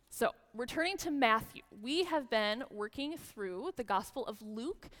So, returning to Matthew, we have been working through the Gospel of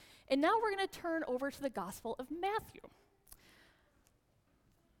Luke, and now we're going to turn over to the Gospel of Matthew.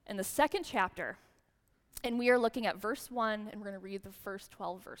 In the second chapter, and we are looking at verse 1, and we're going to read the first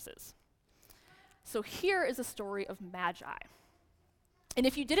 12 verses. So here is a story of Magi. And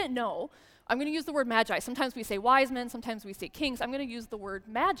if you didn't know, I'm going to use the word Magi. Sometimes we say wise men, sometimes we say kings. I'm going to use the word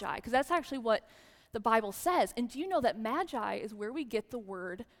Magi, because that's actually what the Bible says. And do you know that Magi is where we get the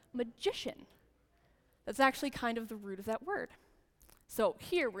word magician? That's actually kind of the root of that word. So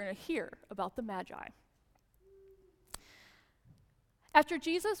here we're going to hear about the Magi. After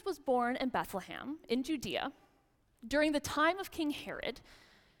Jesus was born in Bethlehem, in Judea, during the time of King Herod,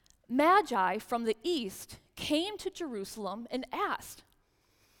 Magi from the east came to Jerusalem and asked,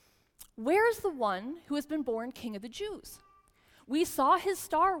 "Where is the one who has been born King of the Jews? We saw his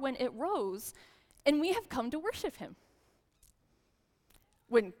star when it rose, and we have come to worship him."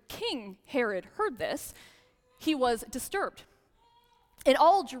 When King Herod heard this, he was disturbed, and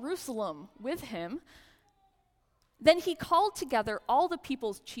all Jerusalem with him. Then he called together all the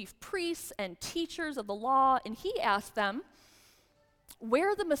people's chief priests and teachers of the law, and he asked them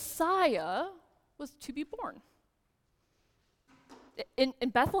where the Messiah was to be born. In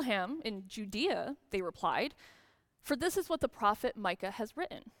Bethlehem, in Judea, they replied, "For this is what the prophet Micah has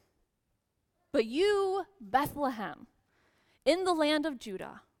written. But you, Bethlehem, in the land of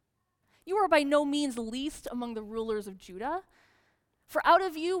Judah, you are by no means least among the rulers of Judah, for out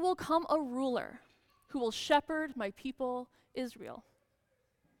of you will come a ruler who will shepherd my people Israel."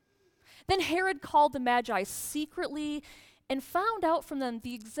 Then Herod called the Magi secretly and found out from them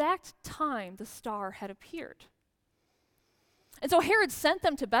the exact time the star had appeared. And so Herod sent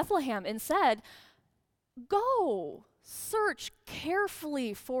them to Bethlehem and said, "Go, search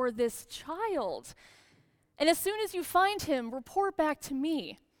carefully for this child, and as soon as you find him, report back to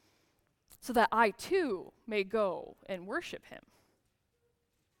me, so that I too may go and worship him."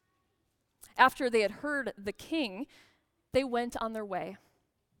 After they had heard the king, they went on their way.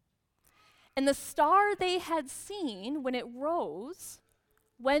 And the star they had seen when it rose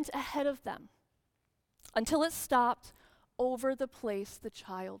went ahead of them until it stopped over the place the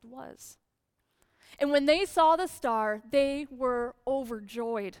child was. And when they saw the star, they were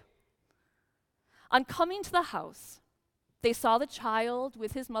overjoyed. On coming to the house, they saw the child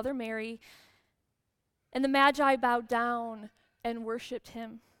with his mother Mary, and the Magi bowed down and worshiped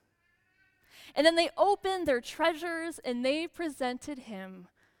him. And then they opened their treasures and they presented him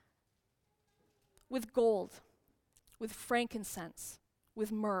with gold, with frankincense,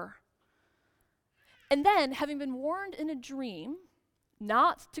 with myrrh. And then, having been warned in a dream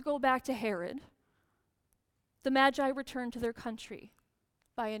not to go back to Herod, the Magi returned to their country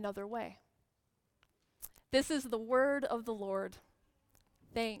by another way. This is the word of the Lord.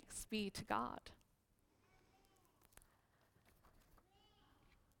 Thanks be to God.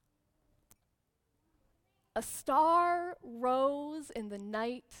 A star rose in the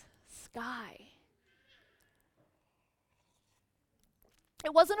night sky.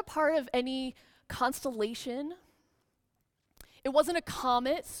 It wasn't a part of any constellation. It wasn't a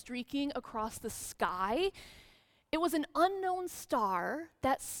comet streaking across the sky. It was an unknown star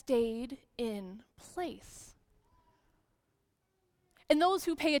that stayed in place. And those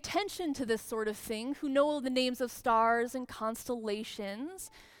who pay attention to this sort of thing, who know the names of stars and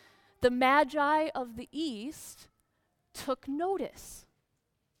constellations, the Magi of the East took notice.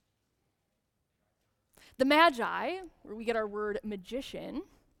 The Magi, where we get our word magician,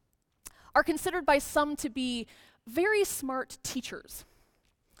 are considered by some to be very smart teachers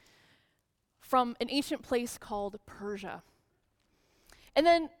from an ancient place called Persia. And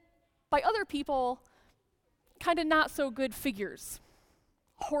then by other people, kind of not so good figures,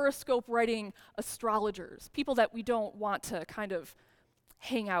 horoscope writing astrologers, people that we don't want to kind of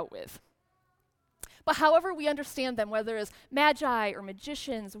hang out with. But however we understand them, whether as magi or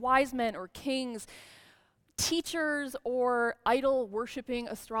magicians, wise men or kings, teachers or idol-worshiping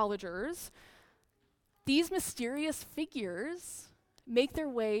astrologers, these mysterious figures make their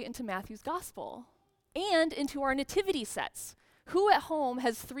way into Matthew's gospel and into our nativity sets. Who at home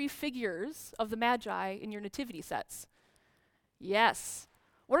has 3 figures of the Magi in your nativity sets? Yes.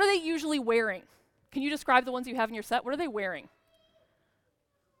 What are they usually wearing? Can you describe the ones you have in your set? What are they wearing?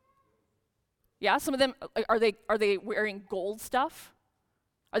 Yeah, some of them, are they wearing gold stuff?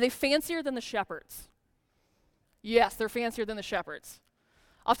 Are they fancier than the shepherds? Yes, they're fancier than the shepherds.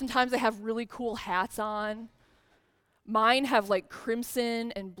 Oftentimes they have really cool hats on. Mine have like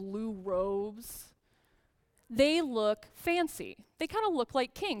crimson and blue robes. They look fancy. They kind of look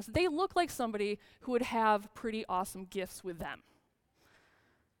like kings. They look like somebody who would have pretty awesome gifts with them.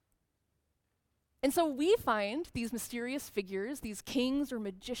 And so we find these mysterious figures, these kings or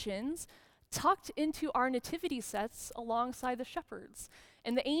magicians, tucked into our nativity sets alongside the shepherds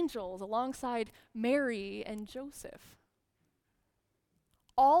and the angels, alongside Mary and Joseph.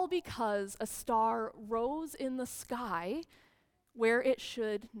 All because a star rose in the sky where it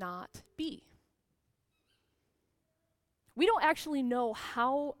should not be. We don't actually know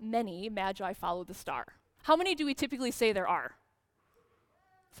how many magi followed the star. How many do we typically say there are?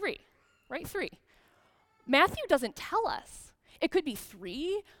 3, right? 3. Matthew doesn't tell us. It could be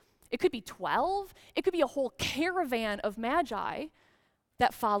 3, it could be 12, it could be a whole caravan of magi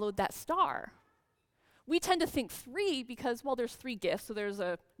that followed that star. We tend to think 3 because, well, there's 3 gifts, so there's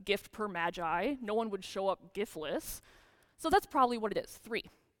a gift per magi. No one would show up giftless. So that's probably what it is, 3.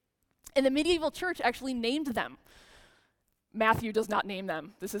 And the medieval church actually named them. Matthew does not name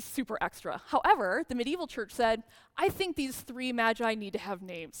them. This is super extra. However, the medieval church said, I think these 3 magi need to have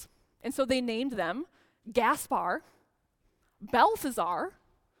names. And so they named them Gaspar, Balthazar,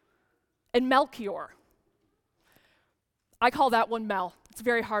 and Melchior. I call that one Mel. It's a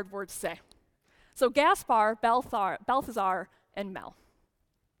very hard word to say. So Gaspar, Balthazar, and Mel.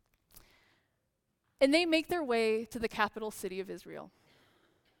 And they make their way to the capital city of Israel,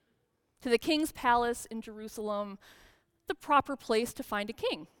 to the king's palace in Jerusalem, the proper place to find a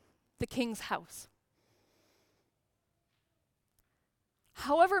king, the king's house.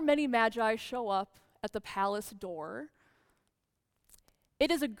 However many magi show up at the palace door, it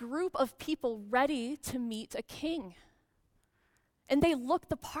is a group of people ready to meet a king. And they look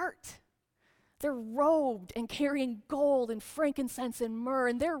the part. They're robed and carrying gold and frankincense and myrrh,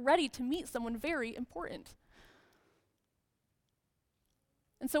 and they're ready to meet someone very important.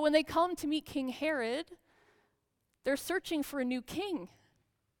 And so when they come to meet King Herod, they're searching for a new king.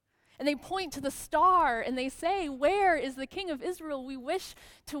 And they point to the star and they say, "Where is the King of Israel? We wish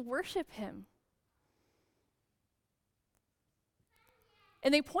to worship him."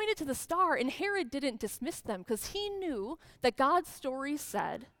 And they pointed to the star, and Herod didn't dismiss them because he knew that God's story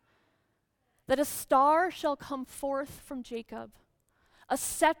said that a star shall come forth from Jacob, a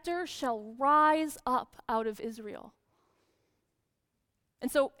scepter shall rise up out of Israel.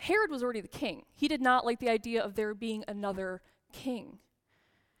 And so Herod was already the king. He did not like the idea of there being another king.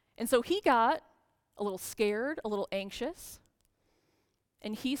 And so he got a little scared, a little anxious,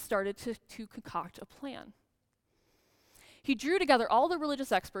 and he started to concoct a plan. He drew together all the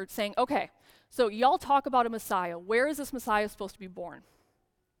religious experts saying, okay, so y'all talk about a Messiah. Where is this Messiah supposed to be born?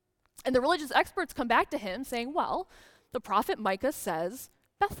 And the religious experts come back to him saying, well, the prophet Micah says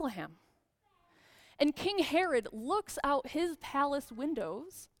Bethlehem. And King Herod looks out his palace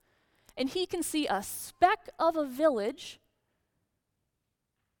windows, and he can see a speck of a village.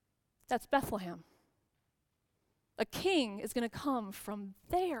 That's Bethlehem. A king is going to come from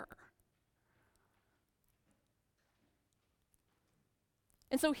there.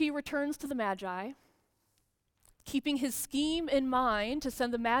 And so he returns to the Magi, keeping his scheme in mind to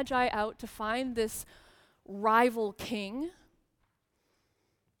send the Magi out to find this rival king.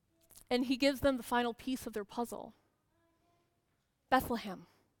 And he gives them the final piece of their puzzle. Bethlehem.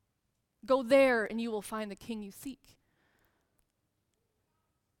 Go there and you will find the king you seek.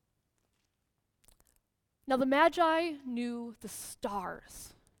 Now the Magi knew the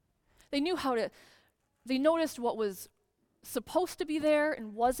stars. They noticed what was supposed to be there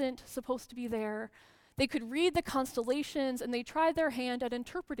and wasn't supposed to be there. They could read the constellations and they tried their hand at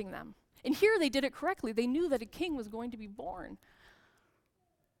interpreting them. And here they did it correctly. They knew that a king was going to be born.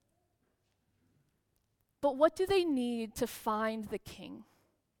 But what do they need to find the king?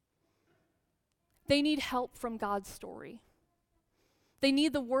 They need help from God's story. They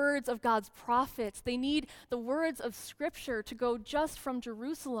need the words of God's prophets. They need the words of Scripture to go just from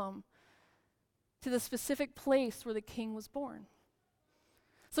Jerusalem to the specific place where the king was born.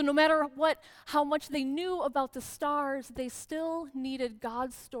 So no matter how much they knew about the stars, they still needed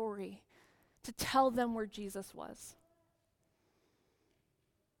God's story to tell them where Jesus was.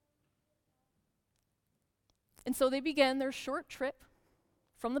 And so they began their short trip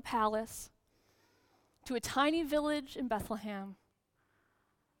from the palace to a tiny village in Bethlehem,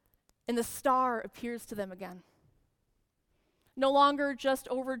 and the star appears to them again. No longer just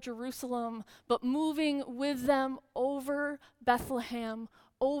over Jerusalem, but moving with them over Bethlehem,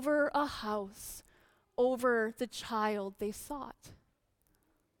 over a house, over the child they sought.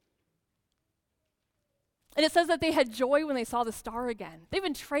 And it says that they had joy when they saw the star again. They've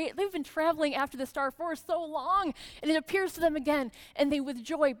been traveling after the star for so long, and it appears to them again, and they with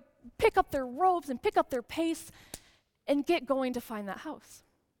joy pick up their robes and pick up their pace and get going to find that house.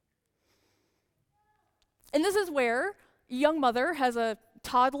 And this is where a young mother has a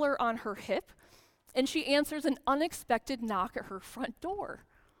toddler on her hip, and she answers an unexpected knock at her front door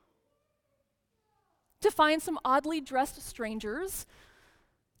to find some oddly dressed strangers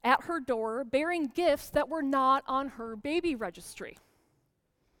at her door bearing gifts that were not on her baby registry.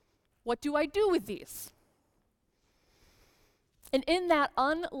 What do I do with these? And in that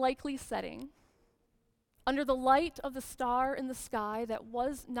unlikely setting, under the light of the star in the sky that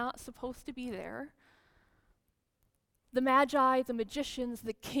was not supposed to be there, the magi, the magicians,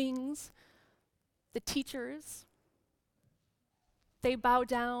 the kings, the teachers, they bow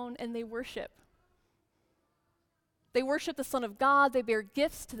down and they worship. They worship the Son of God, they bear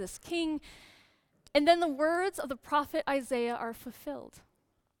gifts to this king, and then the words of the prophet Isaiah are fulfilled.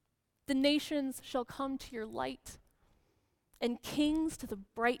 The nations shall come to your light, and kings to the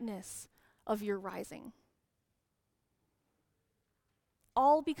brightness of your rising.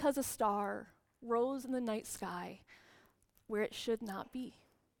 All because a star rose in the night sky where it should not be.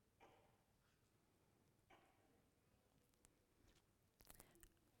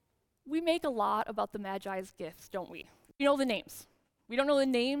 We make a lot about the Magi's gifts, don't we? We know the names. We don't know the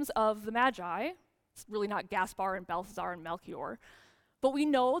names of the Magi. It's really not Gaspar and Balthazar and Melchior. But we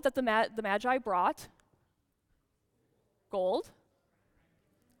know that the Magi brought gold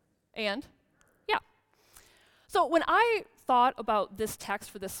and, yeah. So when I thought about this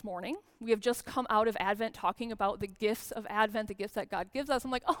text for this morning, we have just come out of Advent talking about the gifts of Advent, the gifts that God gives us. I'm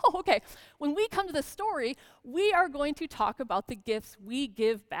like, oh, okay. When we come to this story, we are going to talk about the gifts we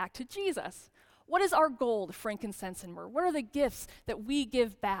give back to Jesus. What is our gold, frankincense, and myrrh? What are the gifts that we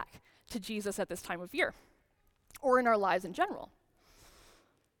give back to Jesus at this time of year or in our lives in general?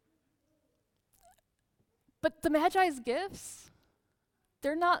 But the Magi's gifts,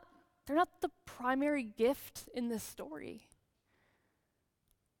 they're not the primary gift in this story.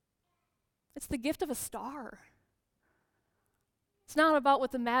 It's the gift of a star. It's not about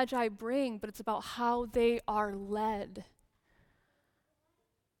what the Magi bring, but it's about how they are led.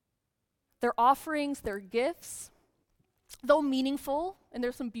 Their offerings, their gifts, though meaningful, and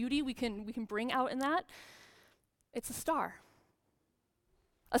there's some beauty we can bring out in that, it's a star.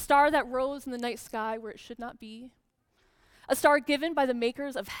 A star that rose in the night sky where it should not be. A star given by the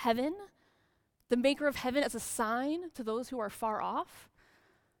makers of heaven, the maker of heaven as a sign to those who are far off.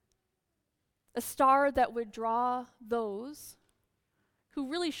 A star that would draw those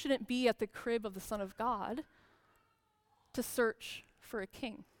who really shouldn't be at the crib of the Son of God to search for a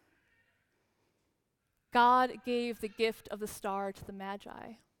king. God gave the gift of the star to the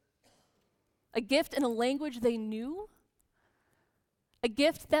Magi. A gift in a language they knew. A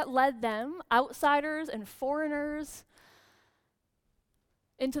gift that led them, outsiders and foreigners,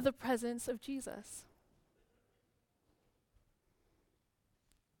 into the presence of Jesus.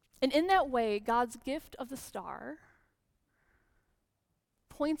 And in that way, God's gift of the star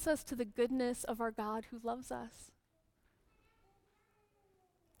points us to the goodness of our God who loves us.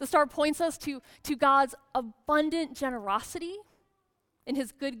 The star points us to God's abundant generosity in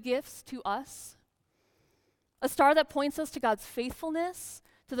his good gifts to us. A star that points us to God's faithfulness,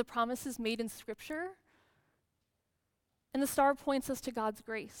 to the promises made in Scripture. And the star points us to God's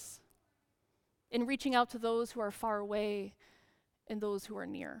grace in reaching out to those who are far away and those who are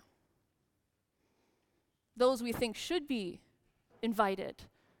near. Those we think should be invited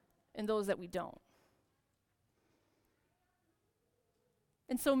and those that we don't.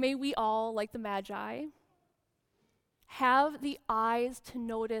 And so may we all, like the Magi, have the eyes to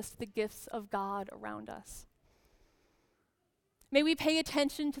notice the gifts of God around us. May we pay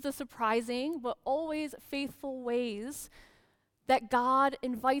attention to the surprising but always faithful ways that God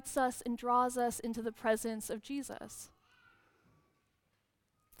invites us and draws us into the presence of Jesus.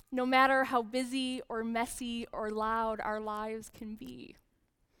 No matter how busy or messy or loud our lives can be.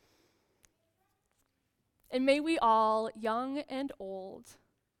 And may we all, young and old,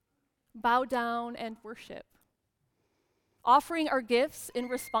 bow down and worship, offering our gifts in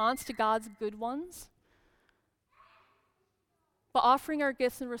response to God's good ones, but offering our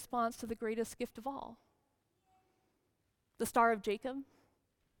gifts in response to the greatest gift of all, the Star of Jacob,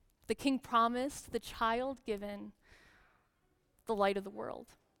 the King promised, the child given, the light of the world.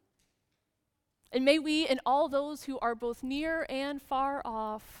 And may we and all those who are both near and far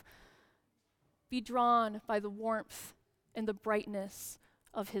off be drawn by the warmth and the brightness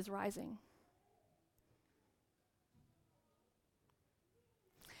of his rising.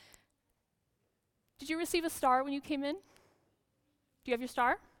 Did you receive a star when you came in? Do you have your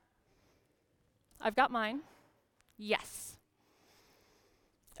star? I've got mine. Yes.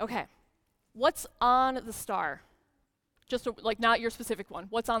 Okay. What's on the star? Just like not your specific one.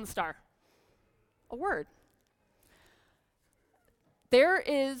 What's on the star? A word. There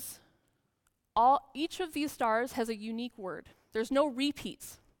is Each of these stars has a unique word. There's no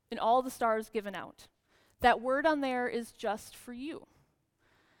repeats in all the stars given out. That word on there is just for you.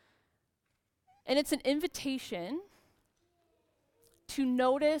 And it's an invitation to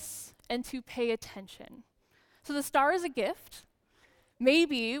notice and to pay attention. So the star is a gift.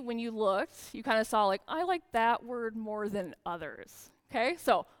 Maybe when you looked, you kind of saw like, I like that word more than others. Okay,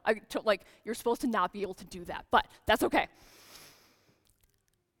 so you're supposed to not be able to do that, but that's okay.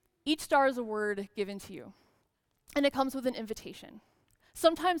 Each star is a word given to you, and it comes with an invitation.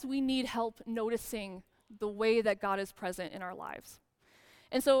 Sometimes we need help noticing the way that God is present in our lives.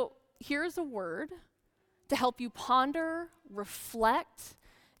 And so here's a word to help you ponder, reflect,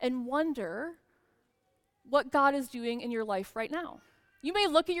 and wonder what God is doing in your life right now. You may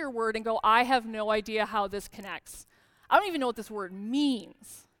look at your word and go, I have no idea how this connects. I don't even know what this word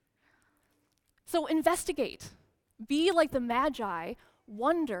means. So investigate. Be like the Magi,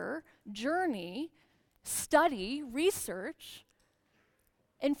 wonder, journey, study, research,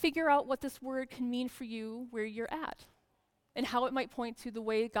 and figure out what this word can mean for you where you're at and how it might point to the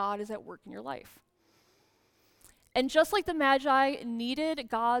way God is at work in your life. And just like the Magi needed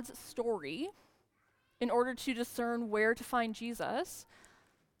God's story in order to discern where to find Jesus,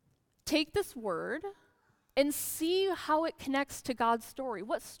 take this word and see how it connects to God's story.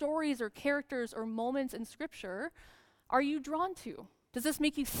 What stories or characters or moments in Scripture are you drawn to? Does this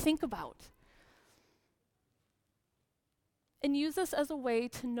make you think about? And use this as a way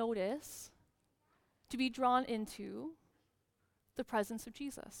to notice, to be drawn into the presence of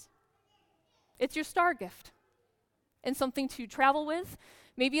Jesus. It's your star gift and something to travel with,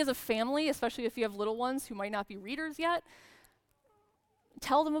 maybe as a family, especially if you have little ones who might not be readers yet.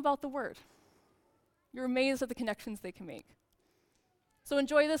 Tell them about the word. You're amazed at the connections they can make. So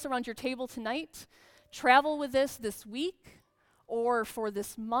enjoy this around your table tonight. Travel with this week or for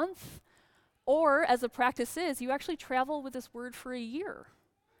this month, or as the practice is, you actually travel with this word for a year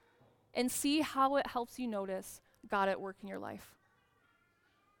and see how it helps you notice God at work in your life.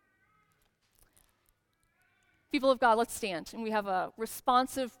 People of God, let's stand and we have a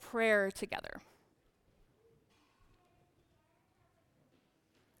responsive prayer together.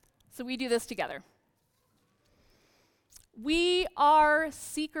 So we do this together. We are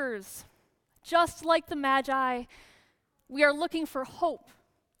seekers, just like the Magi. We are looking for hope,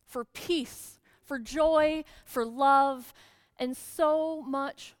 for peace, for joy, for love, and so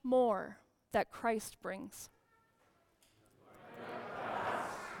much more that Christ brings.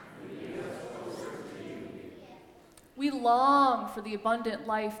 We long for the abundant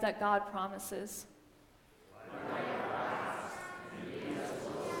life that God promises.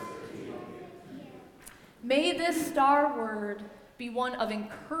 May this star word be one of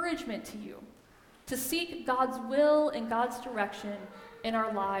encouragement to you to seek God's will and God's direction in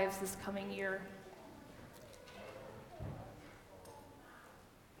our lives this coming year.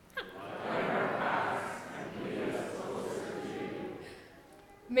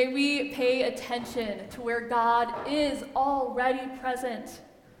 May we pay attention to where God is already present.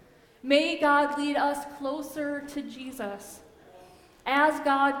 May God lead us closer to Jesus, as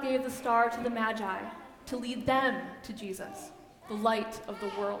God gave the star to the Magi to lead them to Jesus, the light of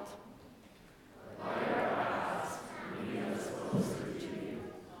the world. Light our paths and lead us closer.